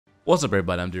What's up,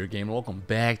 everybody? I'm Dear Gamer. Welcome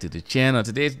back to the channel.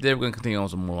 Today we're going to continue on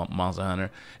some more Monster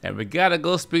Hunter, and we gotta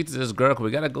go speak to this girl.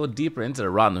 We gotta go deeper into the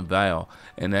Rotten Vale,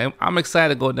 and I'm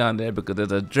excited to go down there because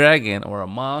there's a dragon or a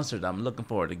monster that I'm looking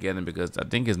forward to getting, because I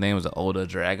think his name is an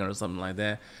Odogaron or something like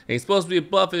that. And he's supposed to be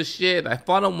buff as shit. I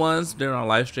fought him once during our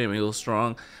live stream and he was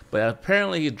strong, but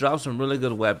apparently he dropped some really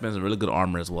good weapons and really good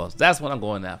armor as well. So that's what I'm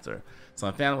going after.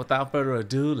 So fam, without further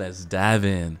ado, let's dive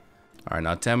in. All right,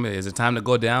 now tell me, is it time to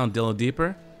go down, deal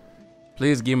deeper?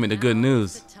 Please give me the good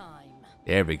news.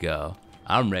 There we go.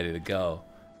 I'm ready to go.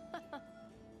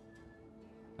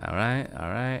 Alright,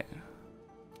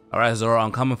 Zoro,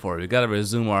 I'm coming for you. We gotta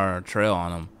resume our trail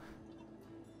on him.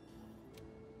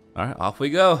 Alright, off we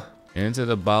go. Into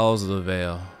the bowels of the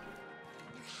Vale.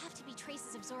 There have to be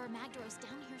traces of Zoro Magdaros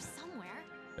down here somewhere.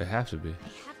 There have to be. I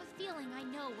have a feeling I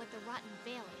know what the Rotten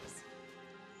Vale is.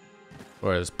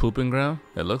 Or his pooping ground?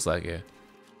 It looks like it.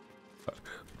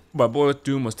 My boy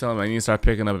Doom was telling me I need to start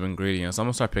picking up ingredients. I'm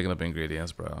gonna start picking up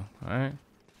ingredients, bro. Alright?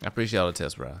 I appreciate all the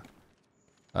tips, bro.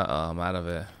 I'm out of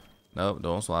it. Nope,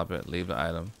 don't swap it. Leave the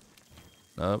item.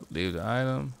 Nope, leave the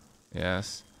item.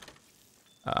 Yes.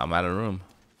 I'm out of room.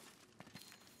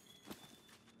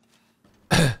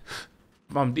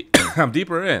 I'm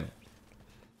deeper in.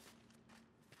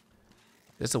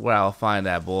 This is where I'll find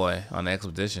that boy on the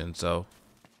expedition, so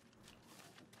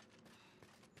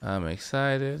I'm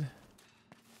excited.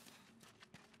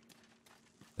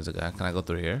 There's a guy. Can I go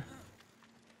through here?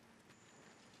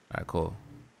 Alright, cool.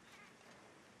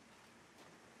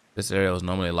 This area was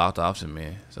normally locked off to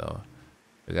me, so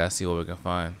we gotta see what we can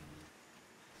find.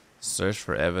 Search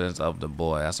for evidence of the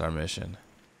boy. That's our mission.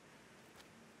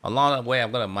 Along the way,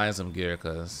 I'm gonna mine some gear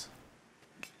because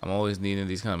I'm always needing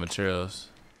these kind of materials.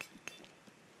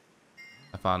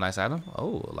 I found a nice item.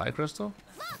 Oh, a light crystal.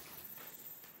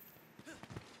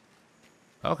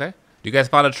 Okay. You guys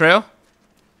found a trail?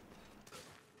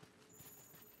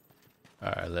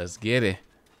 Alright, let's get it.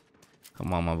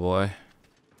 Come on, my boy.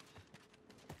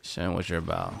 Show me what you're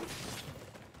about.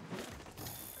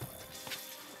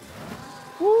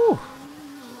 Woo!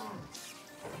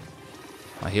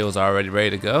 My heal's already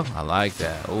ready to go. I like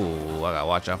that. Ooh, I gotta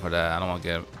watch out for that. I don't want to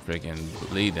get freaking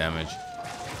bleed damage.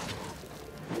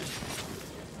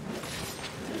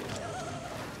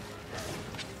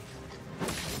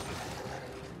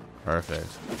 Perfect.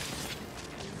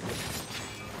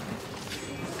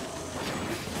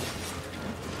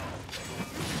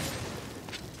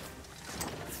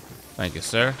 Thank you,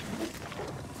 sir.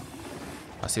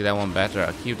 I see that one back there.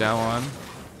 I'll keep that one.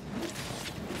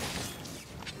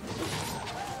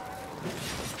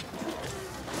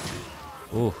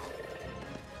 Ooh.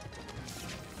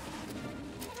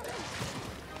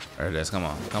 There it is. Come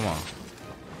on. Come on.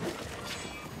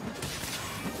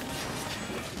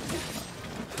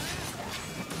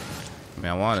 I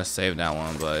mean, I want to save that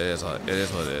one, but it is what it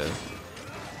is.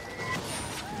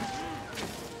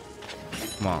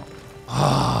 Come on.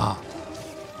 Ah.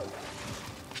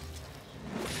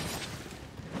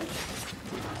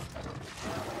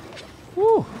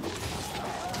 Woo.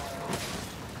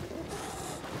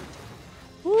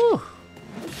 Woo.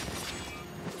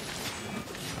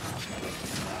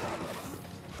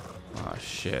 Oh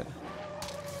shit.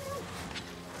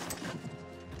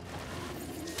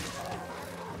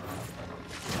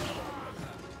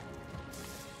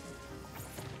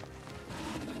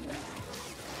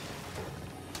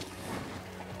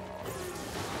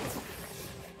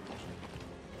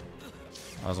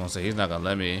 I was gonna say he's not gonna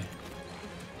let me.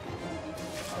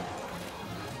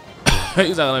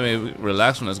 He's not gonna let me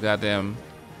relax from this goddamn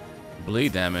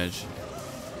bleed damage.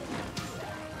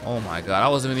 Oh my god, I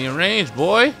wasn't even in range,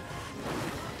 boy.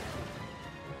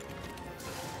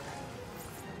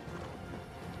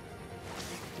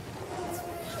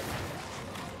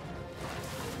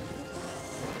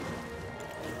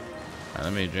 Alright,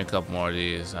 let me drink a couple more of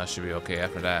these. I should be okay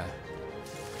after that.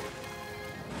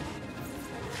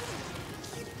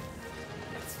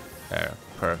 There,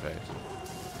 perfect.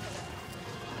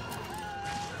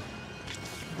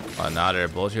 Oh, now they're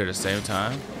both here at the same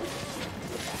time.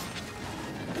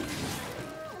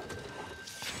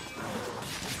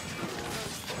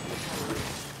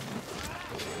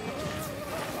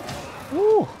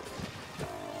 Woo!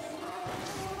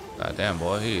 God damn,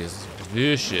 boy, he is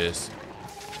vicious.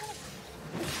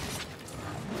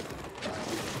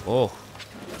 Oh.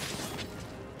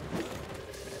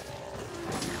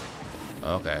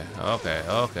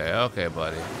 Okay,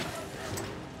 buddy.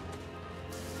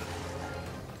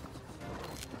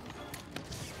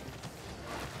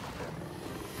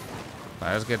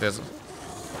 Alright, let's get this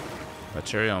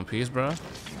material on piece, bro.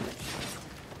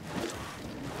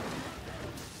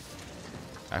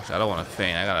 Actually, I don't want to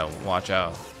faint. I gotta watch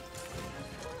out.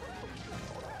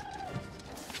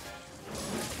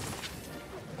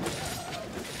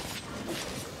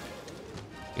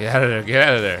 Get out of there. Get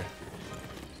out of there.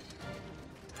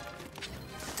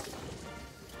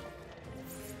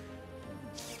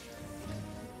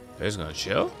 They're just gonna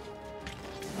chill?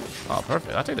 Oh,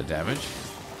 perfect. I'll take the damage.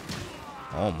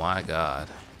 Oh my god.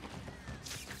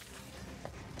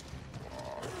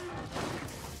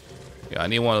 Yeah, I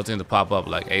need one of those things to pop up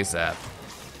like ASAP.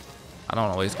 I don't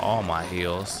want to waste all my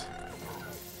heals.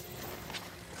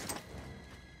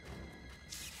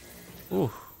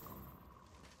 Ooh.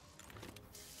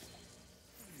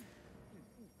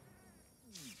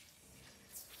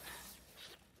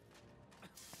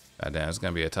 God damn, it's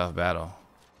gonna be a tough battle.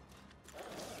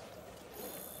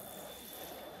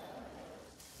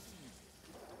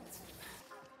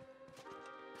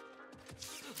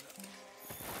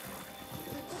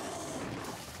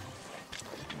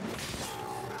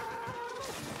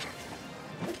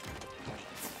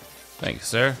 Thank you,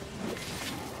 sir.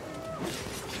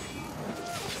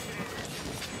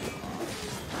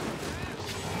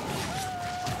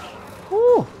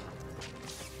 Woo.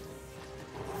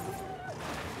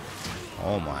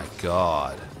 Oh my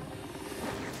god.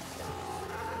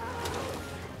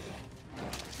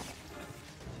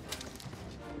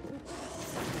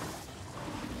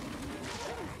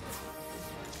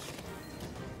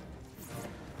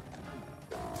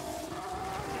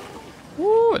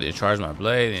 Woo, I did charge my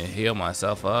blade and heal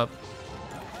myself up.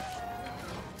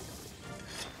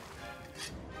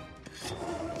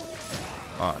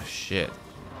 Oh shit.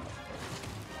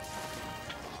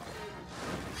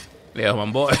 Yeah, my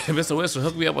boy, Mr. Whistle,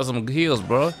 hook me up with some heals,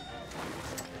 bro.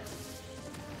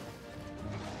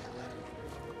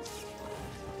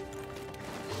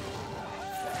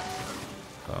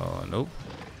 Oh, nope.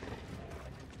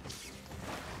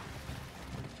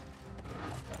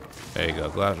 There you go.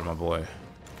 Go after my boy.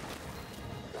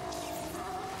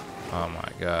 Oh my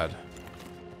god.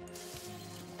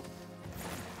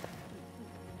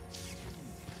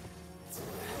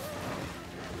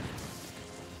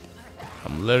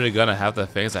 I'm literally gonna have to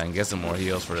think I can get some more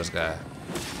heals for this guy.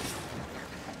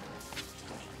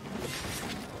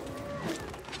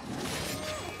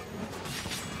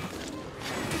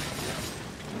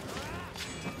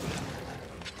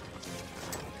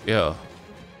 Yo.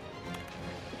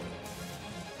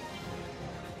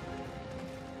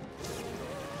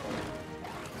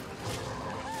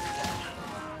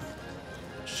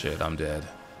 Shit, I'm dead.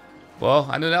 Well,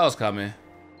 I knew that was coming.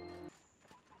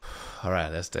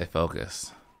 Alright, let's stay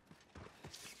focused.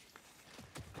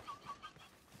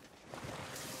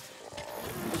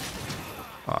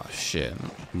 Oh shit.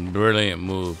 Brilliant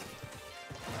move.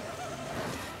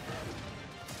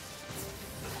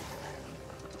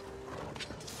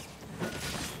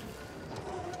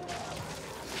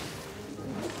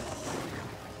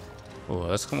 Oh,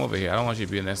 let's come over here. I don't want you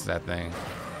to be next to that thing.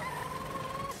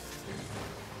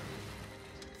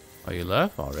 Oh, you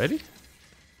left already?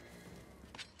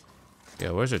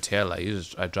 Yeah, where's your tail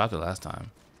light? I dropped it last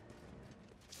time.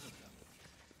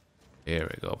 Here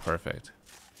we go, perfect.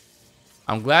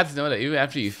 I'm glad to know that even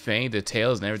after you faint, the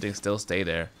tails and everything still stay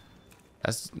there.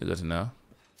 That's good to know.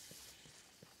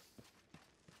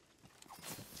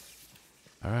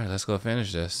 Alright, let's go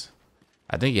finish this.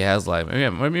 I think he has life.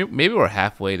 Maybe we're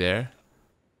halfway there.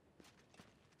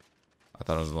 I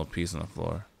thought it was a little piece on the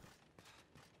floor.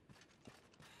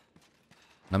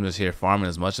 I'm just here farming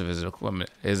as much of his equipment,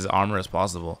 his armor as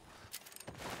possible.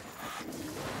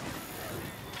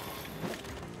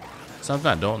 Something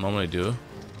I don't normally do.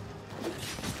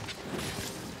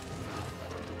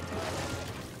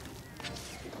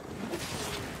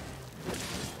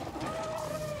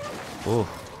 Ooh,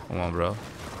 come on, bro.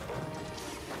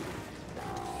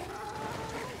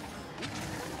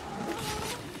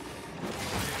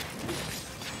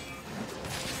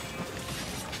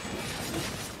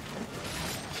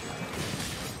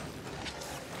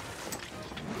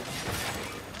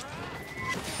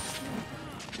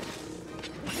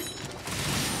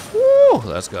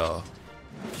 Let's go.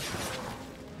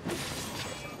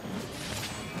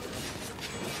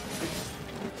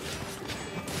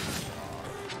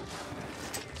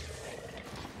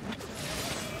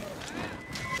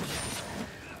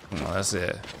 Oh, that's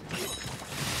it.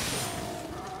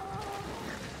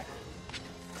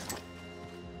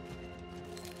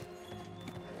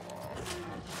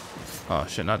 Oh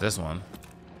shit, not this one.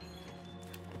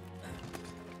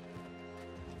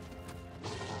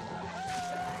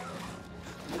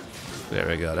 There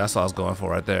we go. That's what I was going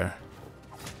for right there.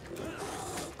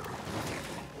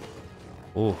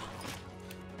 Ooh.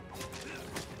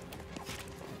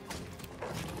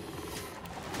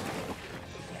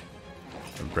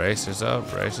 Brace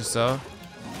yourself. Brace yourself.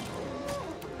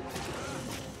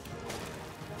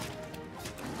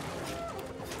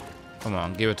 Come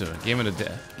on, give it to me. Give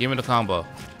me the combo.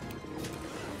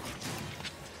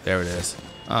 There it is.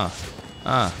 Come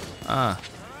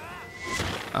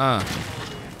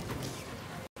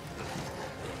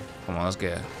on, let's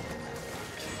get it.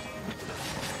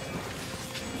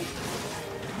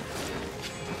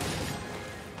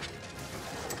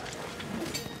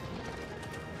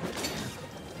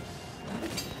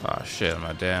 Oh shit,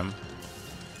 my damn.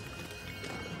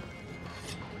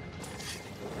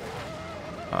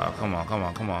 Oh, come on, come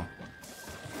on, come on.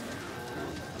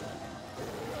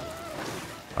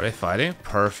 Are they fighting?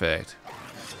 Perfect.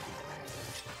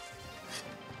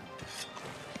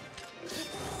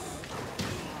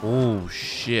 Oh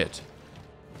shit.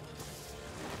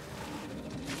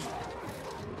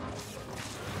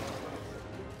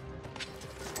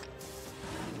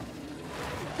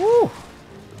 Woo.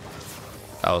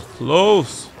 That was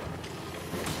close.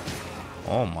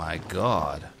 Oh my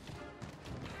god.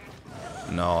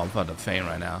 No, I'm about to faint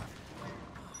right now.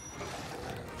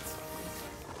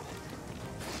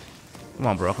 Come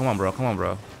on, bro. Come on, bro. Come on,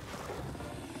 bro.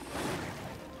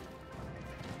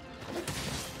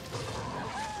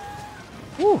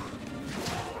 Woo.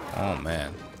 Oh,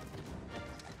 man.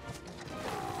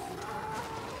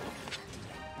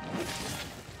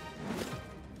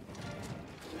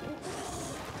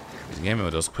 He's getting me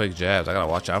with those quick jabs. I gotta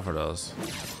watch out for those.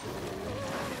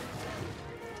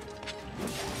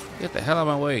 Get the hell out of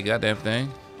my way, you goddamn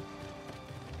thing.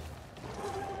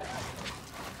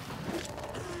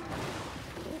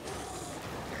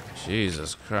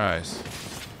 Jesus Christ.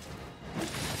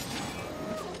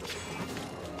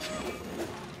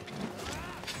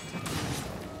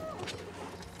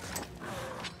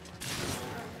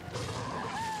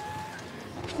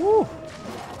 Woo.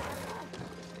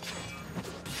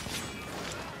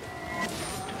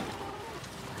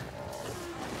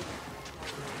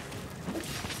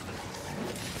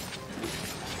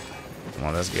 Come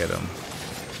on, let's get him.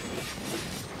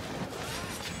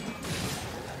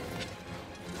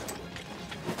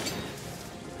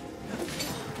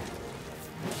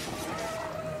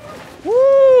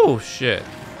 Woo! Shit.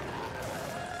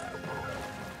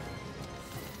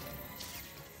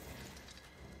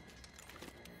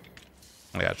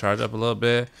 I gotta charge up a little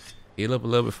bit, heal up a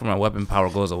little bit before my weapon power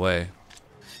goes away.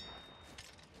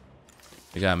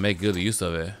 You gotta make good use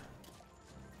of it.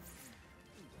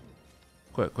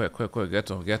 Quick, quick, quick, quick. Get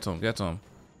to him, get to him, get to him.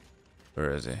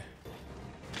 Where is he?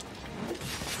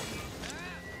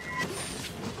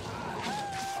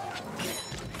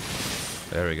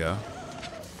 There we go.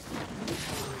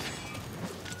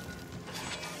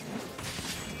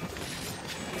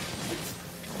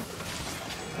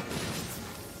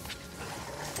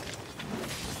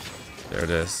 There it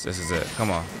is. This is it.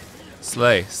 Come on.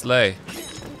 Slay, slay.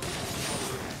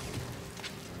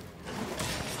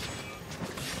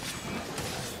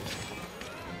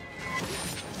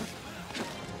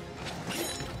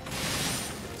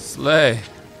 Slay.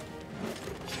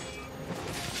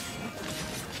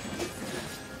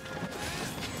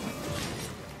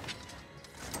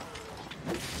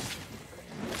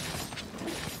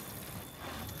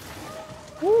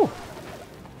 Woo.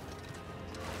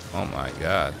 Oh my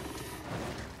God.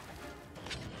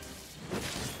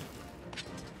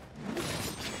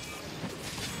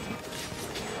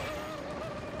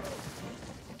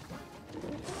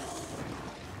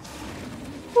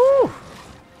 Woo.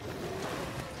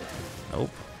 Nope.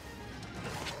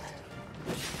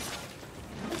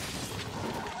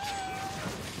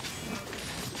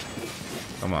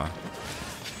 Come on.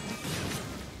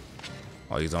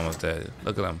 Oh, he's almost dead.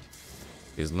 Look at him.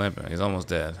 He's limping. He's almost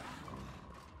dead.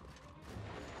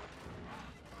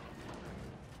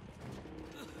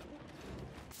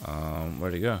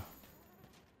 Where'd he go?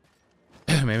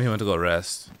 Maybe he went to go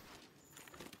rest.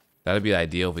 That'd be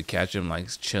ideal if we catch him like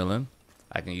chilling.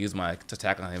 I can use my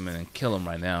attack on him and then kill him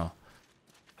right now.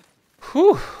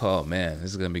 Whew. Oh man, this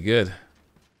is gonna be good.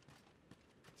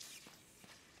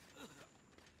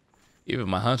 Even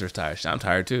my hunter's tired. I'm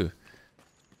tired too.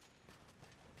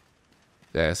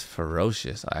 That's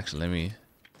ferocious. Actually, let me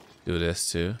do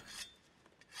this too.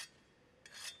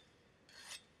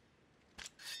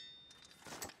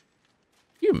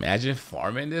 Can you imagine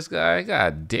farming this guy?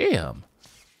 God damn.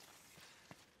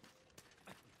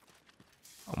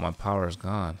 Oh, my power is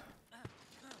gone.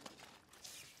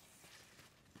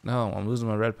 No, I'm losing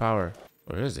my red power.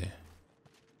 Where is he?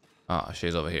 Oh,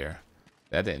 shit's over here.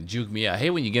 That didn't juke me out. I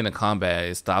hate when you get into combat,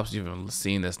 it stops you from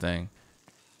seeing this thing.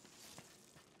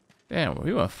 Damn,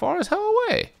 we went far as hell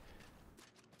away.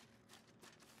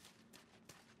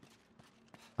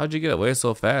 How'd you get away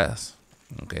so fast?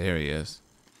 Okay, here he is.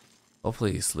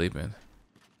 Hopefully he's sleeping.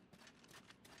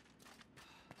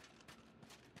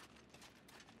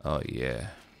 Oh yeah.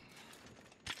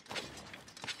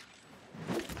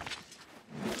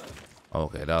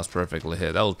 Okay, that was perfectly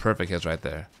hit. That was perfect hits right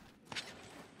there.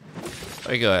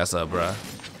 Wake your ass up, bruh.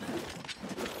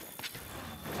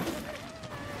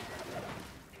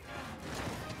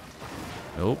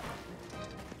 Nope.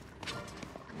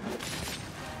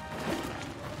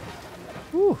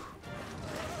 Whew.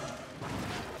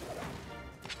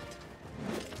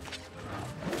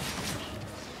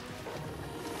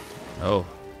 Oh.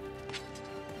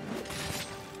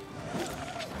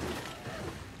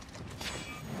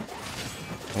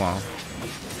 Come on.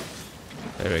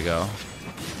 There we go.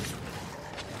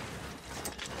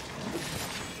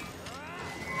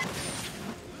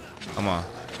 Come on.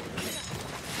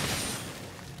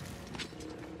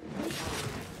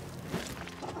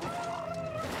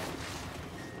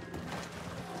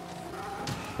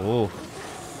 Oh.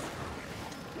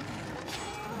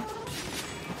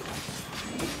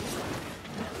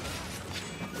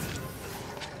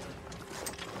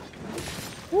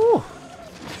 Woo.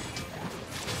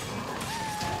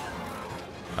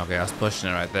 Okay, I was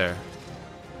pushing it right there.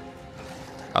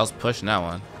 I was pushing that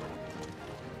one.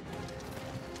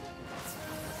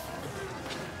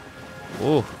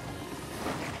 Ooh.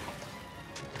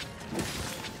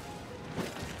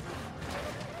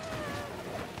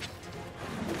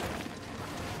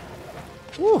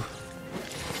 Woo.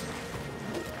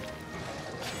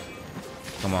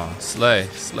 Come on, slay,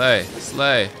 slay,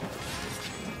 slay.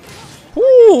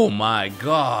 Oh my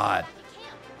God.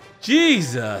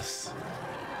 Jesus.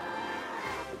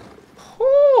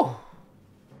 Whew.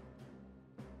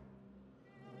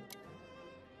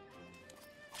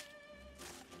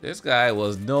 This guy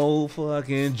was no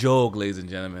fucking joke, ladies and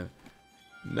gentlemen.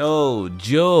 No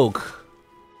joke.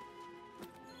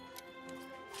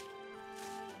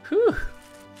 Whew.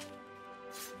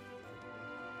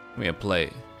 Give me a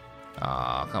plate.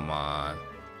 Aw, come on.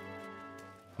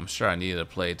 I'm sure I needed a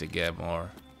plate to get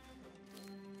more.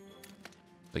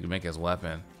 So he can make his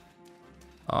weapon.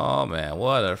 Oh man,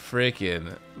 what a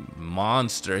freaking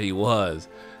monster he was.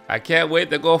 I can't wait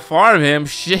to go farm him.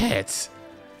 Shit.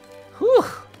 Whew.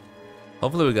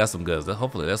 Hopefully we got some goods.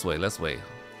 Hopefully, let's wait.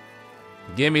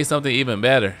 Give me something even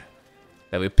better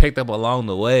that we picked up along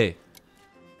the way.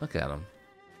 Look at him.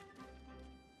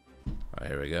 All right,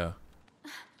 here we go.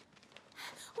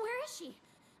 Where is she?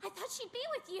 I thought she'd be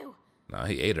with you. No,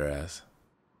 he ate her ass.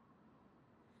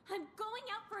 I'm going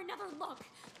out for another look.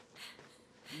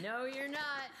 No, you're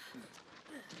not.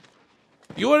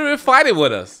 You wouldn't have been fighting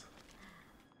with us.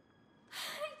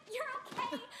 You're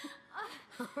okay.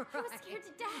 I was scared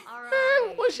to death. All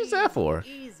right. What's she that for?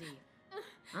 Easy.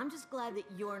 I'm just glad that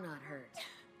you're not hurt.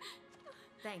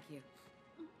 Thank you.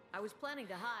 I was planning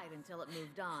to hide until it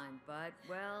moved on, but,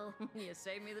 well, you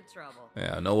saved me the trouble.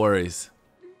 Yeah, no worries.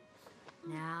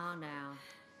 Now,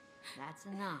 that's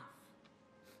enough.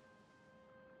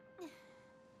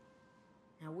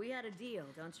 Now, we had a deal,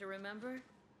 don't you remember?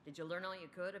 Did you learn all you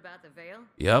could about the veil?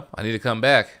 Yep, I need to come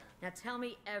back. Now tell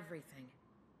me everything.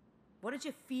 What did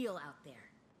you feel out there?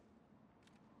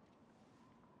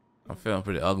 I'm feeling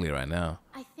pretty ugly right now.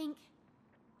 I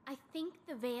think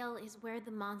the veil is where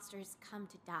the monsters come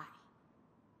to die.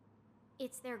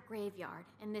 It's their graveyard,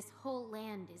 and this whole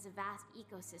land is a vast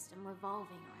ecosystem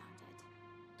revolving around it.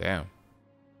 Damn.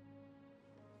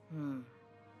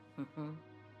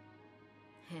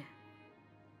 Here.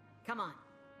 Come on.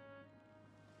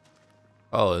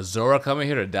 Oh, is Zora coming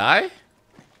here to die?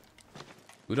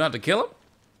 We don't have to kill him?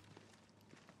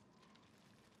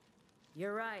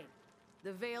 You're right.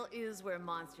 The veil is where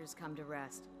monsters come to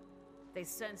rest. They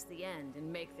sense the end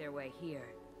and make their way here.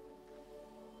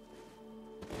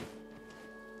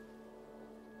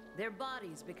 Their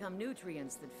bodies become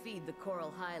nutrients that feed the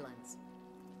coral highlands.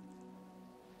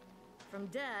 From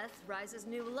death rises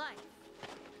new life,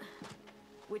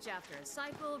 which after a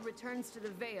cycle returns to the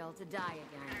veil to die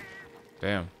again.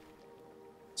 Damn.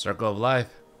 Circle of life.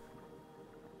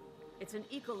 It's an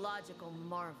ecological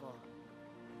marvel.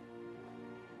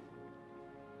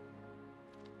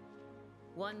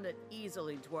 One that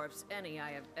easily dwarfs any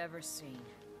I have ever seen.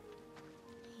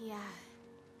 Yeah.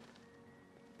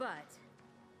 But,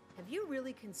 have you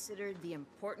really considered the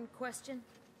important question?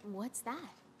 What's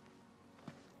that?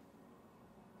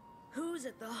 Who's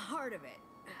at the heart of it?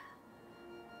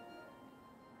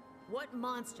 What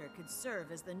monster could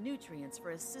serve as the nutrients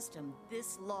for a system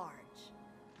this large?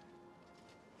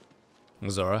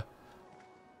 Zora.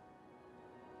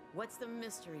 What's the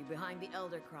mystery behind the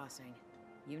Elder Crossing?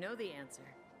 You know the answer.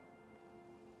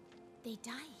 they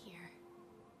die here?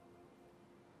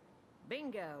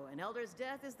 Bingo! An elder's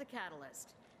death is the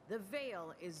catalyst. The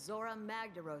Veil is Zora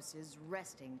Magdaros's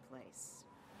resting place.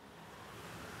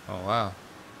 Oh wow.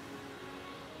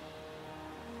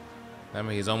 I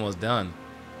mean, he's almost done.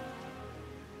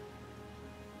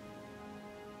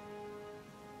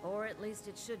 Or at least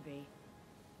it should be.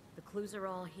 The clues are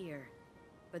all here,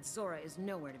 but Zora is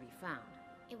nowhere to be found.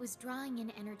 It was drawing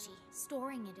in energy,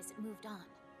 storing it as it moved on.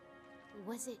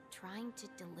 Was it trying to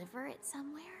deliver it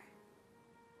somewhere?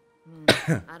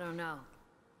 I don't know.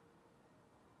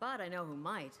 But I know who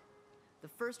might. The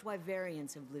first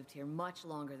Wyverians have lived here much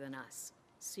longer than us.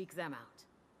 Seek them out.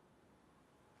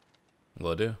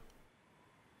 Will do.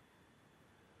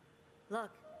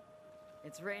 Look,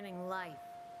 it's raining life.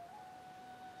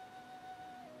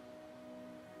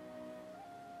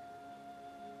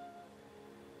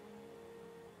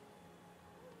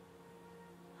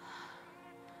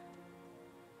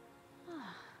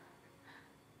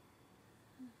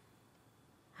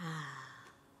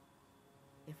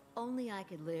 If only I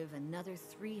could live another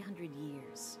 300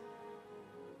 years.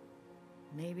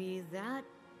 Maybe that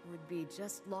would be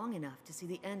just long enough to see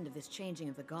the end of this changing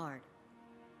of the guard.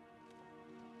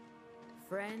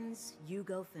 Friends, you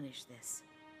go finish this.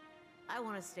 I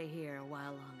want to stay here a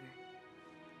while longer.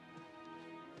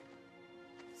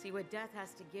 See what death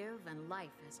has to give and life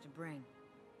has to bring.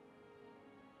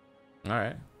 All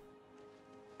right.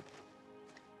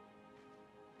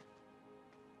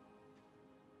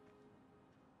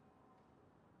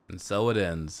 And so it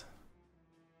ends.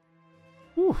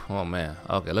 Whew. Oh man.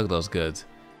 Okay, look at those goods.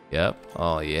 Yep.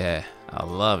 Oh yeah. I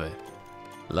love it.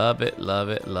 Love it, love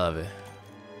it, love it.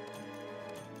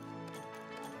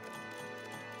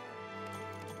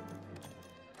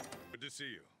 Good to see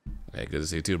you. Hey, good to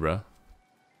see you too, bro.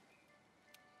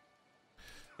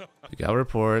 We got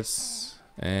reports,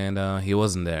 and he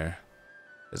wasn't there.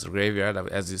 It's a graveyard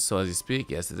as you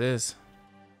speak. Yes, it is.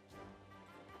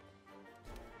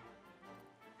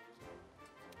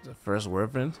 The first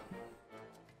weapon.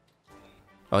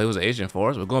 Oh, he was an Agent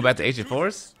Force. We're going back to Agent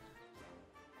Force.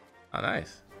 Oh,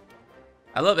 nice.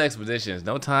 I love expeditions.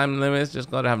 No time limits. Just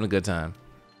go to having a good time.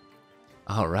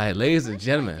 All right, ladies and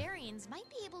gentlemen.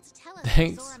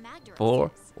 Thanks for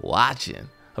watching.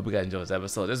 Hope you guys enjoyed this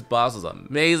episode. This boss was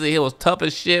amazing. He was tough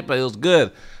as shit, but it was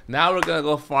good. Now we're gonna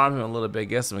go farm him a little bit,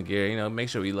 get some gear. You know, make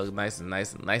sure we look nice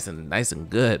and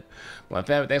good. My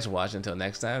family, thanks for watching. Until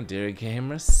next time, dear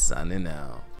gamers, signing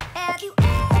out.